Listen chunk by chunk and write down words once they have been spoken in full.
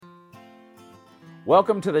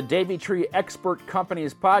Welcome to the Davey Tree Expert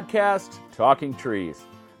Company's podcast, Talking Trees.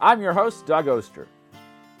 I'm your host, Doug Oster.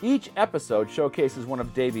 Each episode showcases one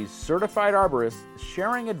of Davey's certified arborists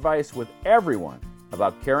sharing advice with everyone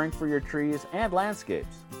about caring for your trees and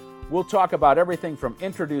landscapes. We'll talk about everything from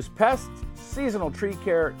introduced pests, seasonal tree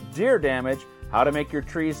care, deer damage, how to make your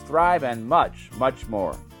trees thrive, and much, much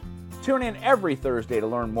more. Tune in every Thursday to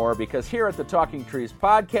learn more because here at the Talking Trees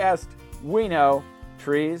podcast, we know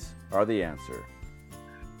trees are the answer.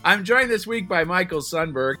 I'm joined this week by Michael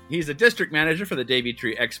Sundberg. He's a district manager for the Davey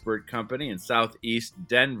Tree Expert Company in Southeast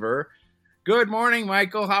Denver. Good morning,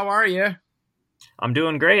 Michael. How are you? I'm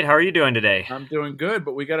doing great. How are you doing today? I'm doing good,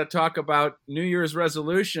 but we got to talk about New Year's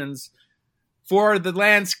resolutions for the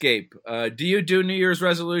landscape. Do you do New Year's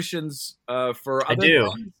resolutions for other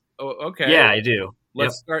things? Oh, okay. Yeah, I do.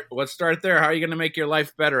 Let's start there. How are you going to make your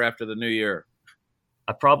life better after the new year?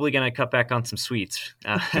 I'm probably going to cut back on some sweets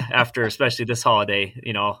after, especially this holiday.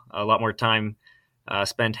 You know, a lot more time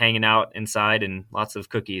spent hanging out inside and lots of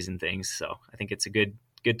cookies and things. So I think it's a good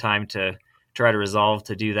time to try to resolve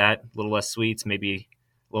to do that. A little less sweets, maybe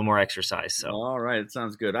a little more exercise. So all right, it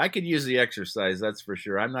sounds good. I could use the exercise, that's for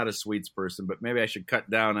sure. I'm not a sweets person, but maybe I should cut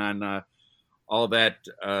down on all that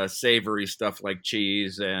savory stuff like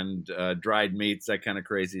cheese and dried meats, that kind of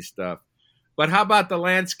crazy stuff. But how about the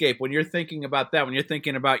landscape? When you're thinking about that, when you're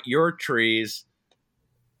thinking about your trees,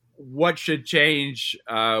 what should change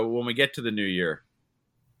when we get to the new year?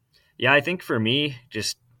 Yeah, I think for me,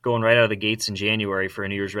 just going right out of the gates in January for a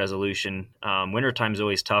New Year's resolution, wintertime is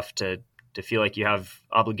always tough to feel like you have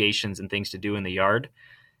obligations and things to do in the yard.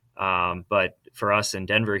 But for us in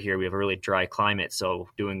Denver here, we have a really dry climate, so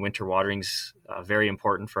doing winter watering's very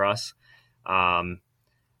important for us.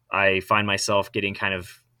 I find myself getting kind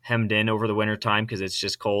of hemmed in over the winter time because it's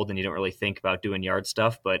just cold and you don't really think about doing yard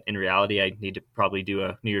stuff. But in reality, I need to probably do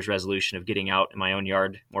a New Year's resolution of getting out in my own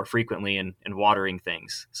yard more frequently and watering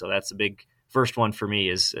things. So that's a big first one for me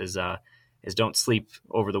is don't sleep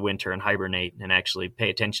over the winter and hibernate and actually pay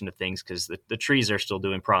attention to things because the trees are still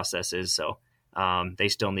doing processes. So they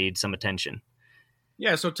still need some attention.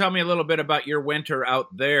 Yeah. So tell me a little bit about your winter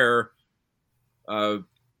out there. In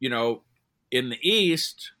the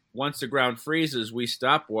East, once the ground freezes, we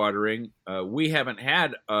stop watering. We haven't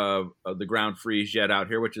had the ground freeze yet out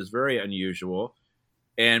here, which is very unusual.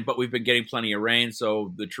 But we've been getting plenty of rain,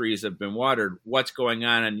 so the trees have been watered. What's going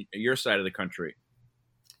on your side of the country?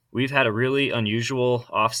 We've had a really unusual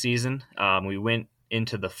off season. We went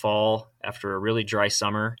into the fall after a really dry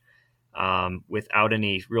summer without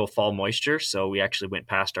any real fall moisture. So we actually went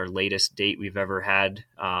past our latest date we've ever had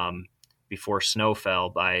before snow fell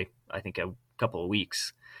by, I think, a couple of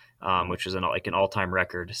weeks. Which was an all-time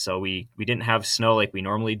record. So we didn't have snow like we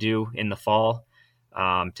normally do in the fall.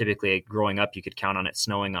 Typically, growing up, you could count on it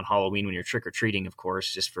snowing on Halloween when you're trick-or-treating, of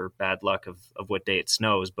course, just for bad luck of what day it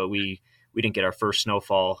snows. But we didn't get our first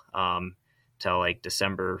snowfall till like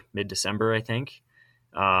mid-December, I think.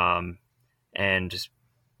 And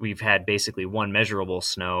we've had basically one measurable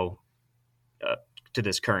snow to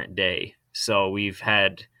this current day. So we've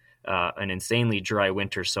had an insanely dry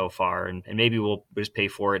winter so far, and maybe we'll just pay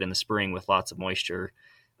for it in the spring with lots of moisture.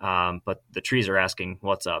 But the trees are asking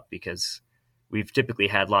what's up because we've typically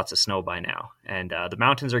had lots of snow by now, and the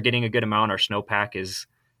mountains are getting a good amount. Our snowpack is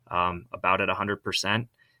about at 100%,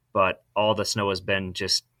 but all the snow has been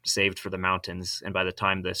just saved for the mountains. And by the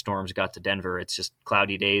time the storms got to Denver, it's just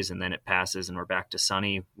cloudy days, and then it passes, and we're back to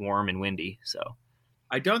sunny, warm, and windy. So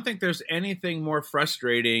I don't think there's anything more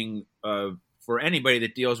frustrating for anybody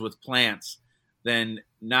that deals with plants than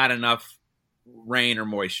not enough rain or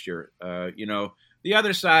moisture. The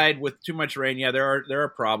other side with too much rain, yeah, there are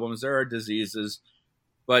problems, there are diseases,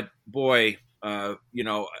 but boy, a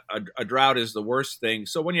drought is the worst thing.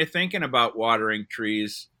 So when you're thinking about watering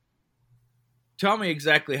trees, tell me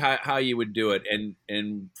exactly how you would do it.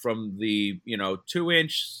 And from the,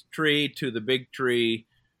 2-inch tree to the big tree,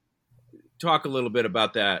 talk a little bit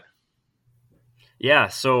about that. Yeah,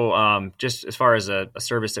 so just as far as a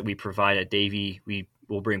service that we provide at Davey, we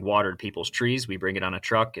will bring water to people's trees. We bring it on a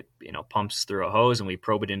truck. It pumps through a hose, and we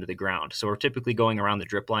probe it into the ground. So we're typically going around the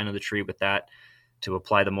drip line of the tree with that to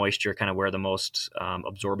apply the moisture, kind of where the most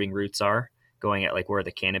absorbing roots are, going at like where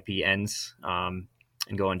the canopy ends, and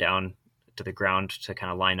going down to the ground to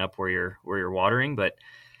kind of line up where you're watering. But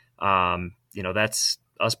that's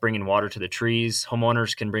us bringing water to the trees.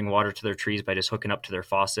 Homeowners can bring water to their trees by just hooking up to their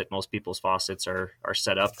faucet. Most people's faucets are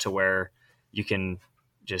set up to where you can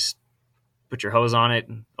just put your hose on it,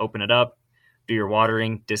 open it up, do your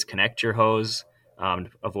watering, disconnect your hose,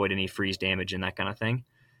 avoid any freeze damage and that kind of thing.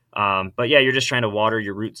 But yeah, you're just trying to water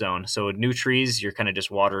your root zone. So new trees, you're kind of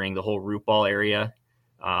just watering the whole root ball area.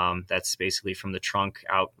 That's basically from the trunk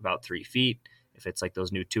out about 3 feet. If it's like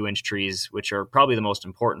those new 2-inch trees, which are probably the most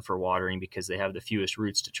important for watering because they have the fewest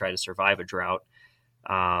roots to try to survive a drought.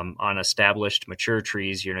 On established mature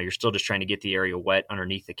trees, you're still just trying to get the area wet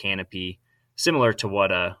underneath the canopy, similar to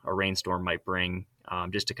what a rainstorm might bring,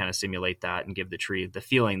 just to kind of simulate that and give the tree the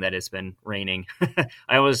feeling that it's been raining.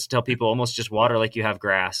 I always tell people almost just water like you have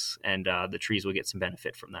grass, and the trees will get some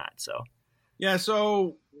benefit from that. So, yeah.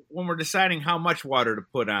 So when we're deciding how much water to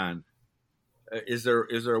put on, is there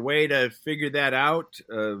a way to figure that out?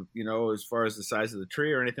 As far as the size of the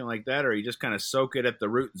tree or anything like that, or you just kind of soak it at the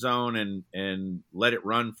root zone and let it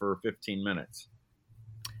run for 15 minutes?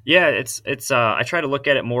 Yeah, it's I try to look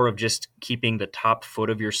at it more of just keeping the top foot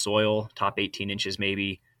of your soil, top 18 inches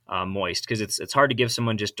maybe, moist, because it's hard to give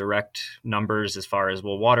someone just direct numbers as far as,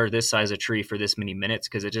 well, water this size of tree for this many minutes,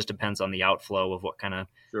 because it just depends on the outflow of what kind of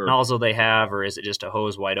nozzle they have, or is it just a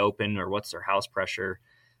hose wide open, or what's their house pressure.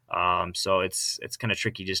 So it's kind of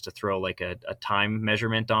tricky just to throw like a time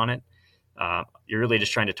measurement on it. You're really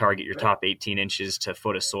just trying to target your top 18 inches to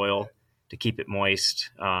foot of soil to keep it moist,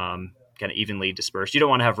 kind of evenly dispersed. You don't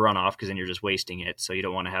want to have runoff because then you're just wasting it. So you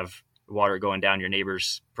don't want to have water going down your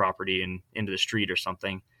neighbor's property and into the street or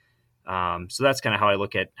something. So that's kind of how I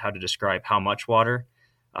look at how to describe how much water.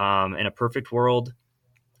 In a perfect world,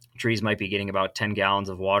 trees might be getting about 10 gallons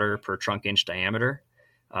of water per trunk inch diameter.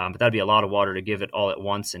 But that'd be a lot of water to give it all at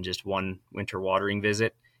once in just one winter watering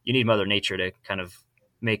visit. You need Mother Nature to kind of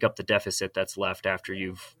make up the deficit that's left after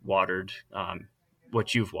you've watered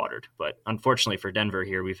what you've watered. But unfortunately for Denver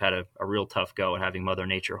here, we've had a real tough go at having Mother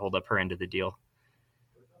Nature hold up her end of the deal.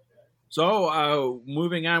 So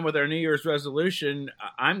moving on with our New Year's resolution,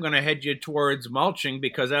 I'm going to head you towards mulching,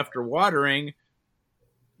 because after watering,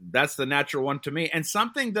 that's the natural one to me. And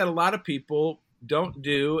something that a lot of people don't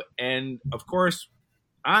do. And of course,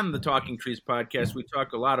 on the Talking Trees podcast, we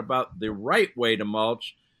talk a lot about the right way to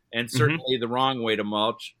mulch and certainly the wrong way to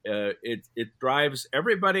mulch. It drives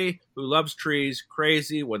everybody who loves trees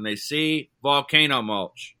crazy when they see volcano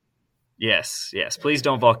mulch. Yes. Please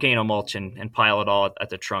don't volcano mulch and pile it all at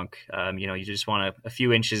the trunk. You just want a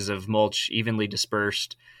few inches of mulch evenly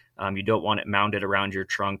dispersed. You don't want it mounded around your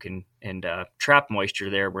trunk and trap moisture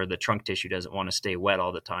there where the trunk tissue doesn't want to stay wet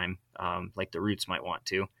all the time, like the roots might want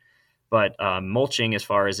to. But mulching, as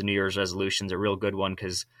far as the New Year's resolution, is a real good one,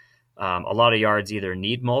 because a lot of yards either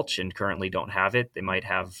need mulch and currently don't have it. They might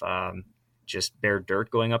have just bare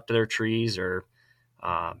dirt going up to their trees, or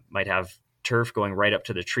might have turf going right up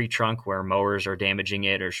to the tree trunk where mowers are damaging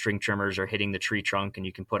it, or string trimmers are hitting the tree trunk, and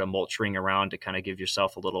you can put a mulch ring around to kind of give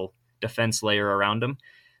yourself a little defense layer around them.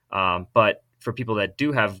 But for people that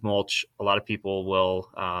do have mulch, a lot of people will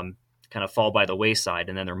kind of fall by the wayside,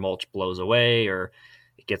 and then their mulch blows away, or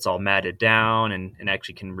it gets all matted down and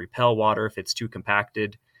actually can repel water if it's too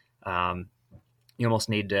compacted. You almost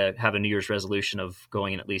need to have a New Year's resolution of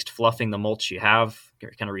going and at least fluffing the mulch you have,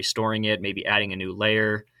 kind of restoring it, maybe adding a new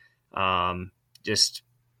layer, just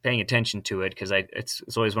paying attention to it, because it's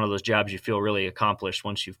always one of those jobs you feel really accomplished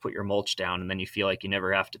once you've put your mulch down, and then you feel like you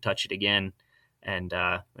never have to touch it again. And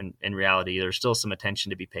in reality, there's still some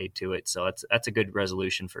attention to be paid to it. So that's a good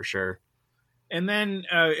resolution for sure. And then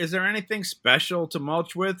is there anything special to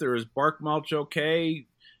mulch with, or is bark mulch okay?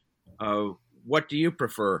 What do you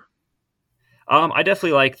prefer? I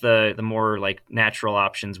definitely like the more like natural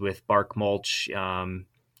options with bark mulch,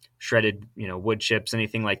 shredded, wood chips,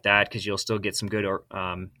 anything like that, because you'll still get some good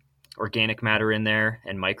organic matter in there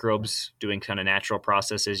and microbes doing kind of natural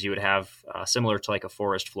processes you would have similar to like a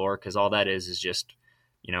forest floor, because all that is just,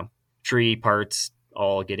 tree parts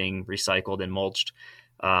all getting recycled and mulched.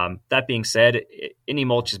 That being said, any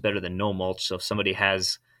mulch is better than no mulch. So if somebody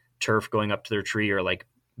has turf going up to their tree, or like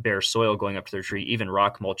bare soil going up to their tree, even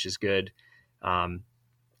rock mulch is good.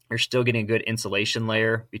 You're still getting a good insulation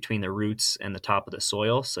layer between the roots and the top of the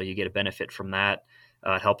soil, so you get a benefit from that.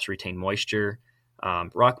 It helps retain moisture.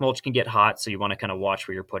 Rock mulch can get hot, so you want to kind of watch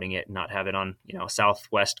where you're putting it and not have it on, a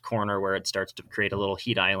southwest corner where it starts to create a little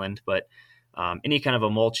heat island. But any kind of a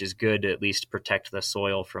mulch is good to at least protect the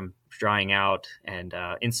soil from drying out and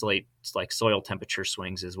insulate like soil temperature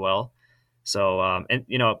swings as well. So,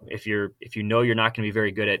 if you're not going to be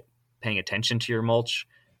very good at paying attention to your mulch,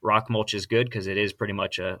 rock mulch is good, because it is pretty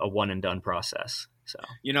much a one and done process. So,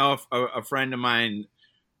 a friend of mine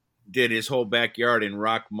did his whole backyard in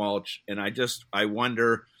rock mulch, and I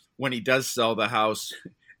wonder, when he does sell the house,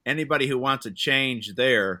 anybody who wants a change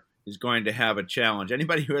there is going to have a challenge.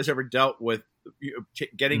 Anybody who has ever dealt with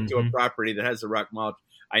getting to a property that has the rock mulch,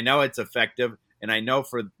 I know it's effective, and I know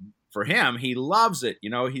for for him, he loves it.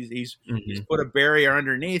 He's Mm-hmm. put a barrier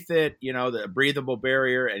underneath it, the breathable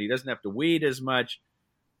barrier, and he doesn't have to weed as much.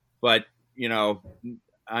 But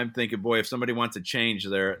I'm thinking, boy, if somebody wants a change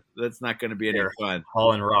there, that's not going to be any They're fun.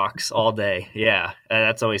 hauling rocks all day. Yeah,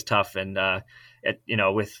 that's always tough. And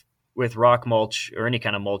with rock mulch or any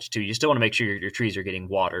kind of mulch too, you still want to make sure your trees are getting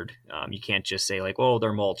watered. You can't just say like, "Oh,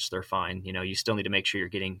 they're mulch, they're fine." You still need to make sure you're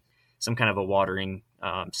getting some kind of a watering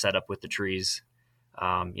setup with the trees.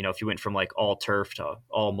 If you went from like all turf to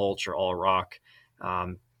all mulch or all rock,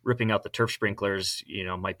 ripping out the turf sprinklers,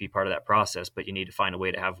 might be part of that process, but you need to find a way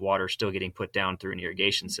to have water still getting put down through an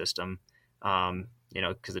irrigation system,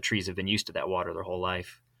 because the trees have been used to that water their whole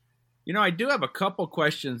life. I do have a couple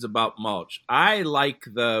questions about mulch. I like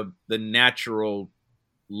the natural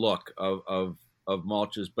look of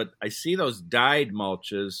mulches, but I see those dyed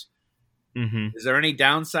mulches. Mm-hmm. Is there any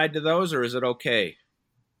downside to those, or is it okay?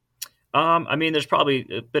 There's probably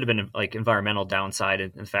a bit of an environmental downside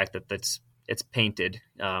in the fact that it's painted.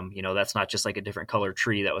 That's not just like a different color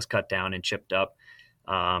tree that was cut down and chipped up.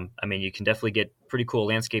 You can definitely get pretty cool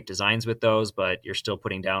landscape designs with those, but you're still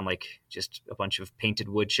putting down like just a bunch of painted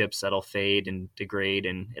wood chips that'll fade and degrade,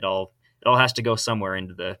 and it all has to go somewhere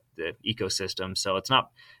into the ecosystem. So it's not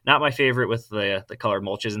my favorite with the colored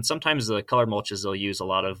mulches. And sometimes the colored mulches, they'll use a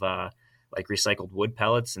lot of like recycled wood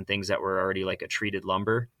pellets and things that were already like a treated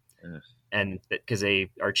lumber. Yes. And because they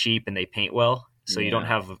are cheap and they paint well, so Yeah. you don't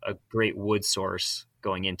have a great wood source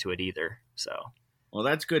going into it either. So, well,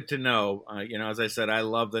 that's good to know. As I said, I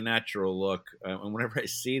love the natural look, and whenever I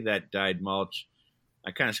see that dyed mulch,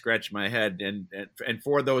 I kind of scratch my head, and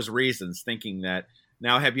for those reasons, thinking that.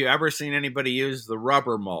 Now, have you ever seen anybody use the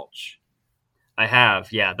rubber mulch? I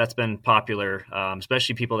have, yeah, that's been popular,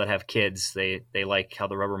 especially people that have kids. They like how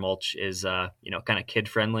the rubber mulch is, kind of kid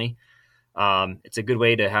friendly. It's a good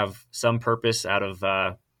way to have some purpose out of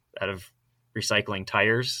recycling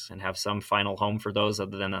tires and have some final home for those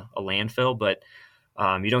other than a landfill. But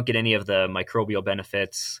you don't get any of the microbial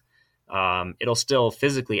benefits. It'll still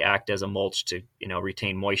physically act as a mulch to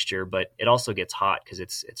retain moisture, but it also gets hot because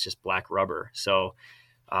it's just black rubber. So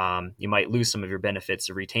you might lose some of your benefits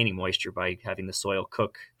of retaining moisture by having the soil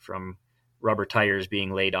cook from rubber tires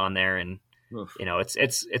being laid on there. And Oof.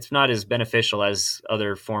 It's not as beneficial as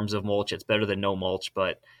other forms of mulch. It's better than no mulch,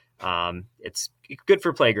 but it's good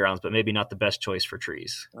for playgrounds, but maybe not the best choice for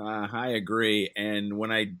trees. I agree. And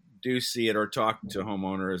when I do see it or talk to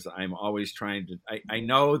homeowners, I'm always trying to. I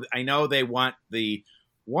know they want the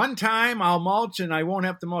one time I'll mulch and I won't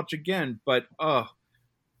have to mulch again, but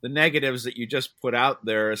the negatives that you just put out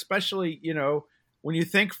there, especially when you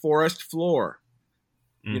think forest floor.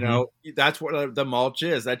 Mm-hmm. That's what the mulch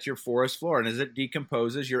is. That's your forest floor. And as it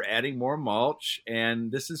decomposes, you're adding more mulch,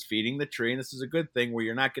 and this is feeding the tree. And this is a good thing where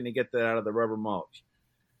you're not going to get that out of the rubber mulch.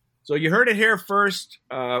 So you heard it here first.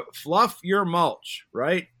 Fluff your mulch,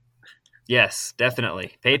 right? Yes,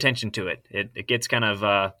 definitely. Pay attention to it. It gets kind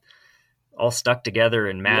of all stuck together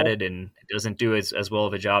and matted, and it doesn't do as well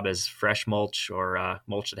of a job as fresh mulch or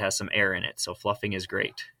mulch that has some air in it. So fluffing is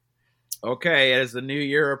great. Okay, as the new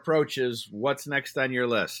year approaches, what's next on your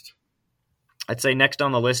list? I'd say next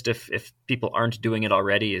on the list, if people aren't doing it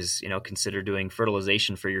already, is consider doing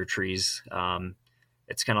fertilization for your trees.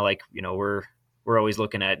 It's kind of like we're always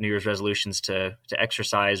looking at New Year's resolutions to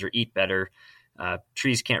exercise or eat better.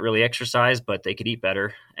 Trees can't really exercise, but they could eat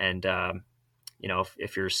better. And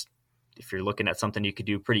if you're looking at something you could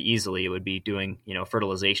do pretty easily, it would be doing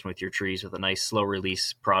fertilization with your trees with a nice slow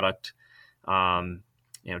release product.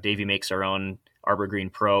 Davey makes our own Arbor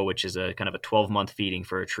Green Pro, which is a kind of a 12-month feeding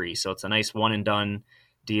for a tree. So it's a nice one and done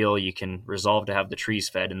deal. You can resolve to have the trees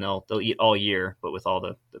fed, and they'll eat all year, but with all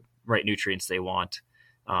the right nutrients they want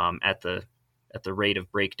at the rate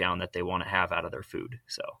of breakdown that they want to have out of their food.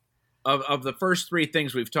 So of the first three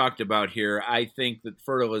things we've talked about here, I think that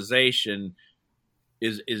fertilization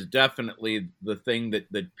is definitely the thing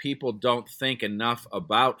that people don't think enough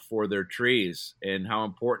about for their trees and how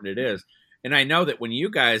important it is. And I know that when you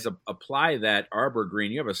guys apply that Arbor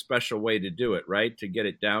Green, you have a special way to do it, right? To get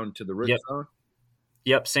it down to the root zone?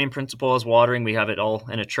 Yep, same principle as watering. We have it all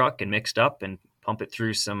in a truck and mixed up and pump it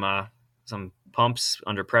through some pumps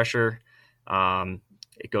under pressure.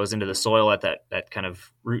 It goes into the soil at that kind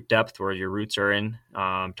of root depth where your roots are in,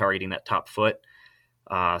 targeting that top foot.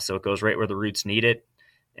 So it goes right where the roots need it.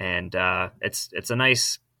 And it's a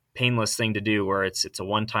nice painless thing to do where it's a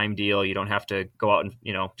one-time deal. You don't have to go out and,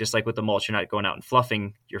 just like with the mulch, you're not going out and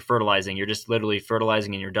fluffing, you're fertilizing, you're just literally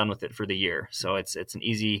fertilizing and you're done with it for the year. So it's an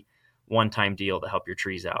easy one-time deal to help your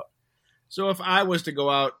trees out. So if I was to go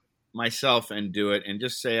out myself and do it, and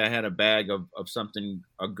just say I had a bag of something,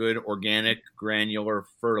 a good organic granular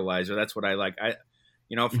fertilizer. That's what I like.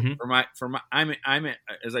 Mm-hmm. I'm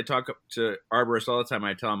as I talk to arborists all the time,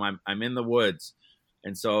 I tell them I'm in the woods,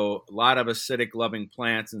 and so a lot of acidic loving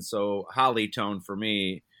plants, and so holly tone for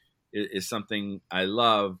me is something I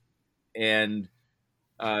love, and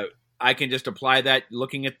I can just apply that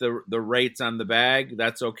looking at the rates on the bag.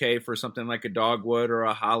 That's okay for something like a dogwood or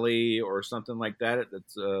a holly or something like that.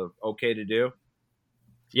 That's okay to do.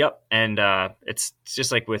 Yep. And it's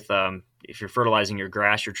just like with if you're fertilizing your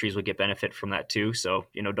grass, your trees will get benefit from that too. So,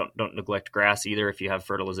 don't neglect grass either if you have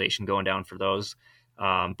fertilization going down for those.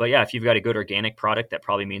 But yeah, if you've got a good organic product, that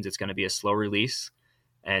probably means it's going to be a slow release.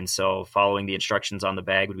 And so following the instructions on the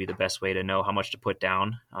bag would be the best way to know how much to put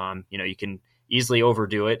down. You can easily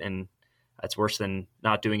overdo it, and it's worse than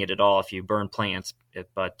not doing it at all if you burn plants.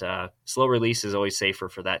 But slow release is always safer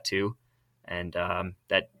for that too. And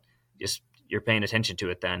that just, you're paying attention to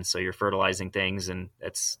it then. So you're fertilizing things, and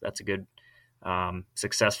that's a good,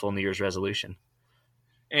 successful New Year's resolution.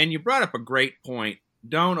 And you brought up a great point.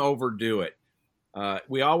 Don't overdo it.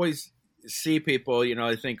 We always see people,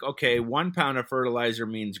 they think, okay, 1 pound of fertilizer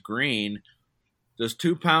means green. Does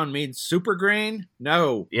 2 pound mean super green?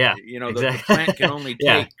 No. Yeah. Exactly. The plant can only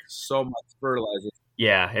take so much fertilizer.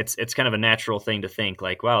 Yeah. It's kind of a natural thing to think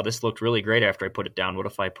like, wow, this looked really great after I put it down. What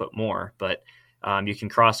if I put more? But you can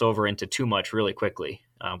cross over into too much really quickly,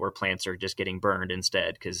 where plants are just getting burned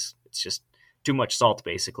instead, because it's just too much salt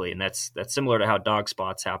basically. And that's similar to how dog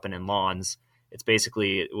spots happen in lawns. It's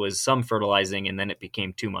basically, it was some fertilizing and then it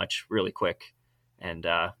became too much really quick, and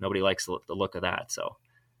nobody likes the look of that.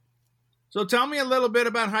 So tell me a little bit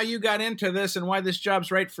about how you got into this and why this job's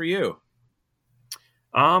right for you.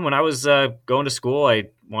 When I was going to school, I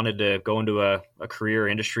wanted to go into a career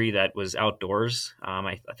industry that was outdoors.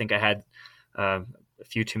 I think I had a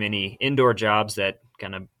few too many indoor jobs that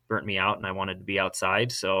kind of burnt me out, and I wanted to be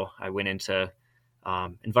outside. So I went into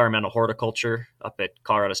environmental horticulture up at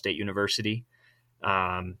Colorado State University.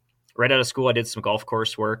 Right out of school, I did some golf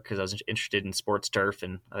course work because I was interested in sports turf,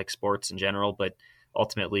 and I like sports in general, but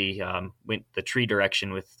ultimately went the tree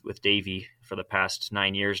direction with Davey for the past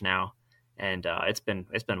 9 years now. And it's been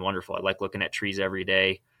wonderful. I like looking at trees every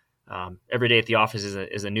day. Every day at the office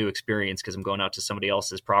is a new experience because I'm going out to somebody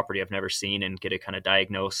else's property I've never seen and get to kind of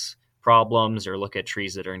diagnose problems or look at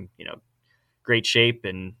trees that are in great shape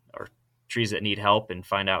or trees that need help and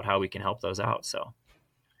find out how we can help those out. So,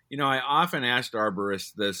 I often asked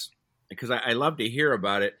arborists this because I love to hear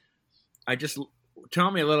about it.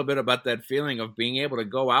 Tell me a little bit about that feeling of being able to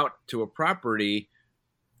go out to a property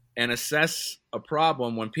and assess a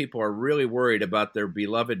problem when people are really worried about their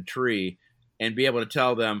beloved tree and be able to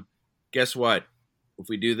tell them, guess what? If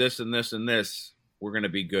we do this and this and this, we're going to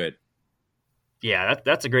be good. Yeah,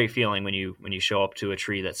 that's a great feeling when you show up to a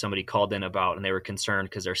tree that somebody called in about and they were concerned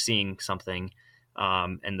because they're seeing something,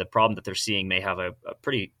 and the problem that they're seeing may have a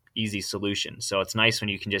pretty easy solution. So it's nice when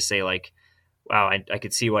you can just say like, wow, I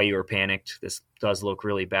could see why you were panicked. This does look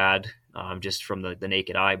really bad, just from the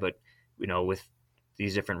naked eye. But, with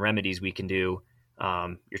these different remedies we can do,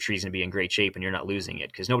 your tree's going to be in great shape and you're not losing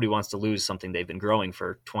it, because nobody wants to lose something they've been growing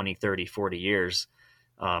for 20, 30, 40 years.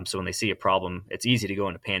 So when they see a problem, it's easy to go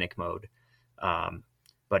into panic mode.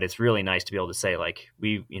 But it's really nice to be able to say like,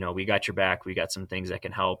 we got your back, we got some things that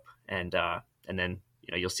can help. And then,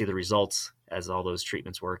 you'll see the results as all those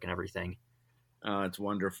treatments work and everything. It's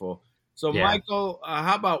wonderful. So Yeah. Michael,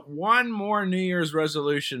 how about one more New Year's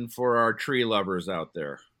resolution for our tree lovers out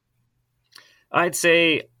there? I'd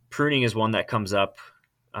say pruning is one that comes up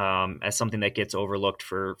as something that gets overlooked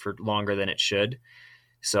for longer than it should.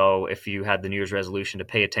 So if you had the New Year's resolution to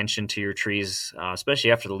pay attention to your trees,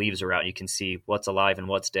 especially after the leaves are out, you can see what's alive and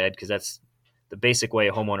what's dead, because that's the basic way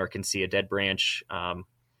a homeowner can see a dead branch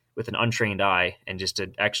with an untrained eye, and just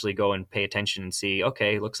to actually go and pay attention and see,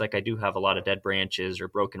 okay, looks like I do have a lot of dead branches or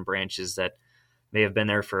broken branches that may have been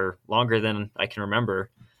there for longer than I can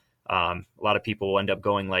remember. A lot of people will end up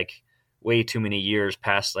going like way too many years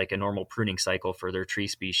past like a normal pruning cycle for their tree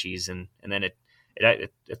species, and then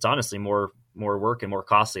it's honestly more work and more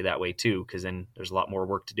costly that way too, because then there's a lot more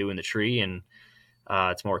work to do in the tree, and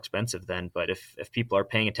it's more expensive then. But if people are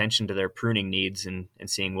paying attention to their pruning needs and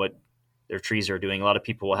seeing what their trees are doing, a lot of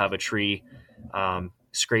people will have a tree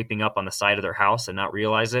scraping up on the side of their house and not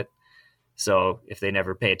realize it. So if they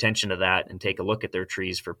never pay attention to that and take a look at their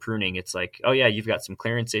trees for pruning, it's like, oh yeah, you've got some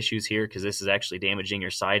clearance issues here because this is actually damaging your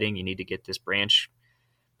siding. You need to get this branch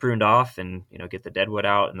pruned off and get the deadwood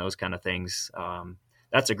out and those kind of things.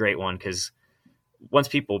 That's a great one, because once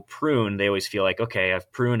people prune, they always feel like, okay, I've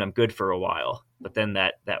pruned, I'm good for a while. But then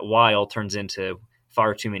that while turns into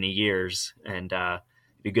far too many years, and it'd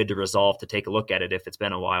be good to resolve to take a look at it if it's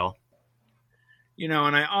been a while.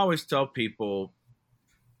 And I always tell people,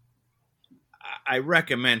 I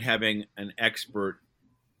recommend having an expert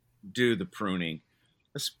do the pruning,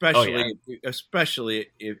 especially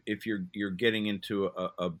if you're getting into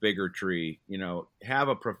a bigger tree. Have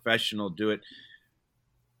a professional do it.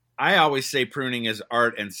 I always say pruning is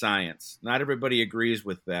art and science. Not everybody agrees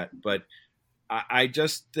with that, but I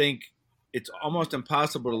just think it's almost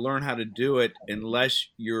impossible to learn how to do it unless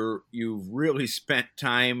you've really spent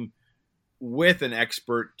time with an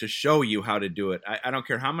expert to show you how to do it. I don't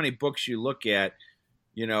care how many books you look at,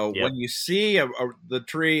 when you see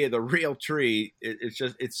the real tree,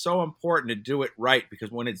 it's so important to do it right,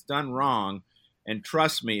 because when it's done wrong, and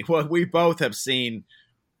trust me, well, we both have seen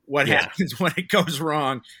what happens when it goes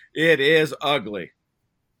wrong. It is ugly.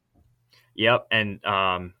 Yep. And,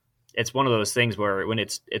 it's one of those things where when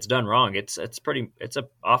it's done wrong, it's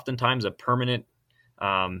oftentimes a permanent,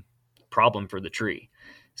 problem for the tree.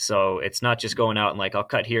 So it's not just going out and like, I'll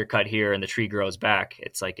cut here, and the tree grows back.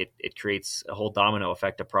 It's like it creates a whole domino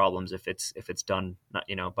effect of problems if it's done not,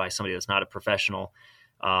 by somebody that's not a professional.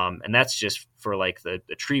 And that's just for like the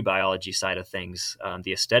tree biology side of things,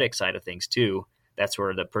 the aesthetic side of things too. That's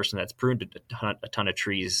where the person that's pruned a ton of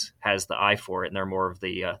trees has the eye for it, and they're more of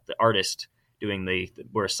the artist doing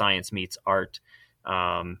where science meets art.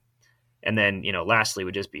 And then, lastly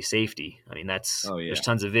would just be safety. I mean, there's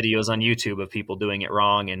tons of videos on YouTube of people doing it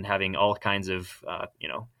wrong and having all kinds of,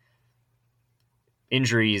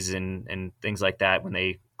 injuries and things like that when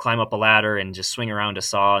they climb up a ladder and just swing around a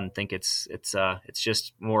saw and think it's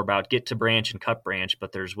just more about get to branch and cut branch,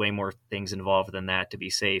 but there's way more things involved than that to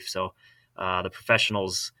be safe. So, the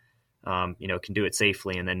professionals, can do it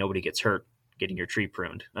safely, and then nobody gets hurt getting your tree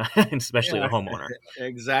pruned, especially the homeowner.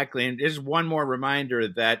 Exactly. And just one more reminder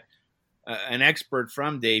that an expert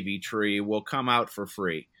from Davey Tree will come out for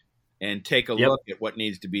free and take a look at what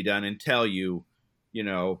needs to be done and tell you,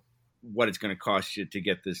 what it's going to cost you to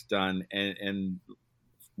get this done. And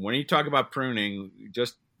when you talk about pruning,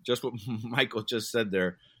 just what Michael just said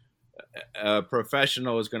there, a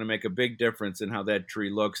professional is going to make a big difference in how that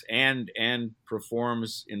tree looks and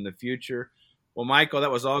performs in the future. Well, Michael,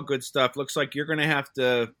 that was all good stuff. Looks like you're going to have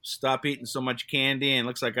to stop eating so much candy, and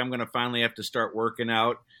looks like I'm going to finally have to start working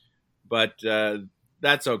out. But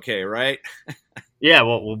that's okay, right? Yeah,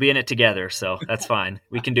 well, we'll be in it together, so that's fine.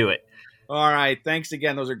 We can do it. All right. Thanks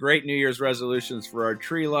again. Those are great New Year's resolutions for our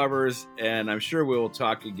tree lovers, and I'm sure we will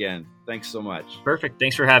talk again. Thanks so much. Perfect.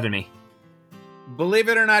 Thanks for having me. Believe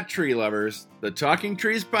it or not, tree lovers, the Talking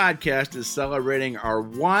Trees podcast is celebrating our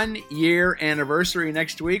 1-year anniversary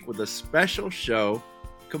next week with a special show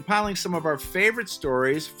compiling some of our favorite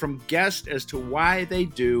stories from guests as to why they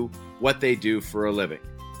do what they do for a living.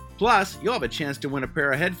 Plus, you'll have a chance to win a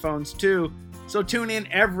pair of headphones too. So tune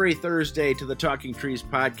in every Thursday to the Talking Trees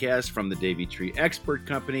podcast from the Davey Tree Expert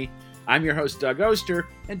Company. I'm your host, Doug Oster,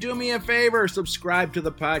 and do me a favor, subscribe to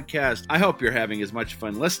the podcast. I hope you're having as much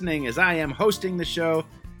fun listening as I am hosting the show.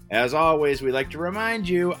 As always, we like to remind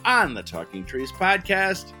you on the Talking Trees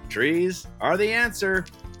podcast, trees are the answer.